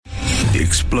The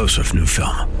explosive new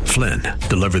film, Flynn,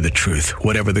 Deliver the Truth,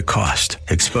 Whatever the Cost,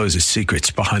 exposes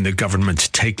secrets behind the government's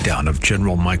takedown of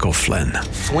General Michael Flynn.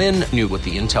 Flynn knew what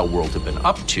the intel world had been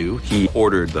up to. He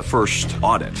ordered the first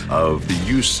audit of the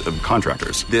use of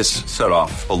contractors. This set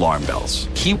off alarm bells.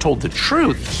 He told the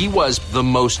truth. He was the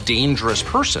most dangerous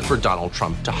person for Donald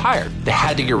Trump to hire. They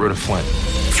had to get rid of Flynn.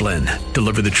 Flynn,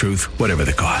 Deliver the Truth, Whatever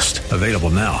the Cost. Available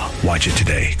now. Watch it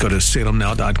today. Go to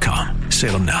salemnow.com.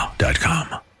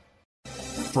 salemnow.com.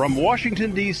 From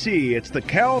Washington, D.C., it's the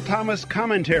Cal Thomas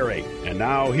Commentary. And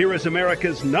now, here is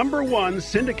America's #1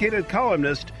 syndicated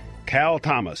columnist, Cal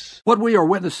Thomas. What we are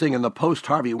witnessing in the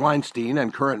post-Harvey Weinstein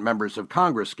and current members of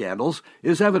Congress scandals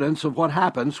is evidence of what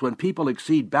happens when people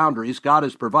exceed boundaries God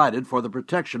has provided for the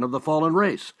protection of the fallen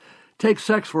race. Take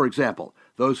sex, for example.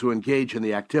 Those who engage in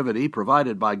the activity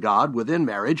provided by God within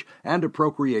marriage and to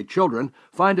procreate children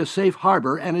find a safe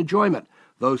harbor and enjoyment.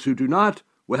 Those who do not,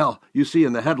 well, you see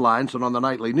in the headlines and on the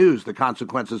nightly news the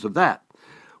consequences of that.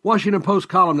 Washington Post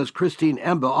columnist Christine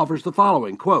Emba offers the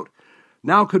following, quote,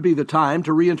 "Now could be the time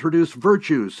to reintroduce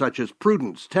virtues such as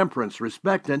prudence, temperance,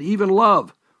 respect, and even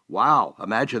love." Wow,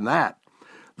 imagine that.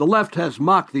 The left has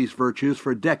mocked these virtues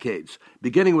for decades,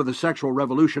 beginning with the sexual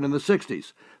revolution in the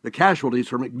 60s. The casualties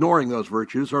from ignoring those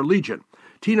virtues are legion.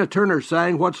 Tina Turner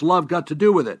sang, "What's love got to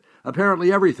do with it?"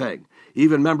 Apparently everything.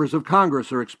 Even members of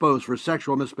Congress are exposed for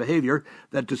sexual misbehavior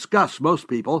that disgusts most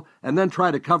people and then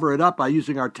try to cover it up by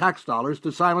using our tax dollars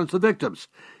to silence the victims.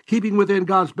 Keeping within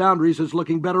God's boundaries is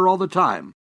looking better all the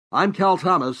time. I'm Cal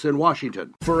Thomas in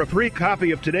Washington. For a free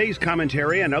copy of today's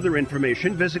commentary and other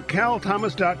information, visit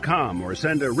calthomas.com or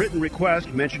send a written request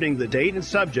mentioning the date and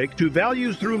subject to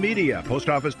Values Through Media, Post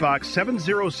Office Box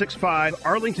 7065,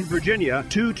 Arlington, Virginia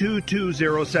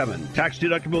 22207.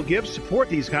 Tax-deductible gifts support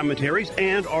these commentaries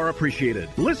and are appreciated.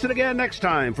 Listen again next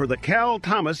time for the Cal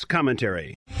Thomas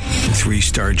Commentary.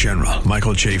 3-star General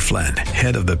Michael J. Flynn,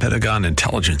 head of the Pentagon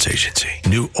Intelligence Agency,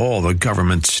 knew all the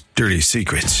government's dirty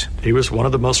secrets. He was one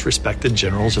of the most respected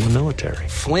generals in the military.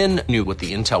 Flynn knew what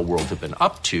the intel world had been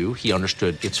up to. He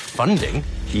understood its funding.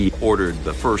 He ordered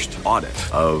the first audit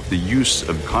of the use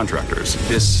of contractors.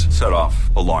 This set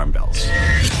off alarm bells.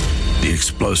 The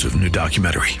explosive new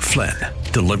documentary, Flynn,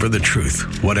 Deliver the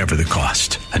Truth, Whatever the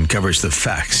Cost, uncovers the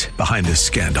facts behind this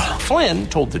scandal. Flynn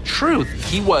told the truth.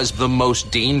 He was the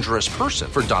most dangerous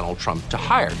person for Donald Trump to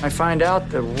hire. I find out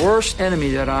the worst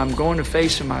enemy that I'm going to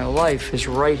face in my life is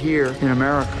right here in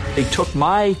America. They took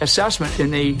my assessment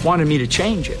and they wanted me to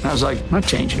change it. And I was like, I'm not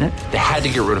changing it. They had to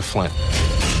get rid of Flynn.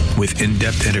 With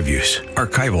in-depth interviews,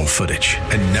 archival footage,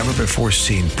 and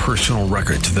never-before-seen personal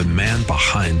records of the man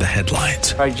behind the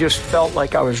headlines. I just felt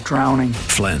like I was drowning.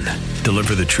 Flynn,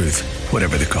 Deliver the Truth,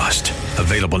 Whatever the Cost.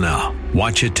 Available now.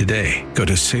 Watch it today. Go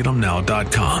to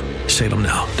salemnow.com.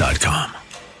 salemnow.com.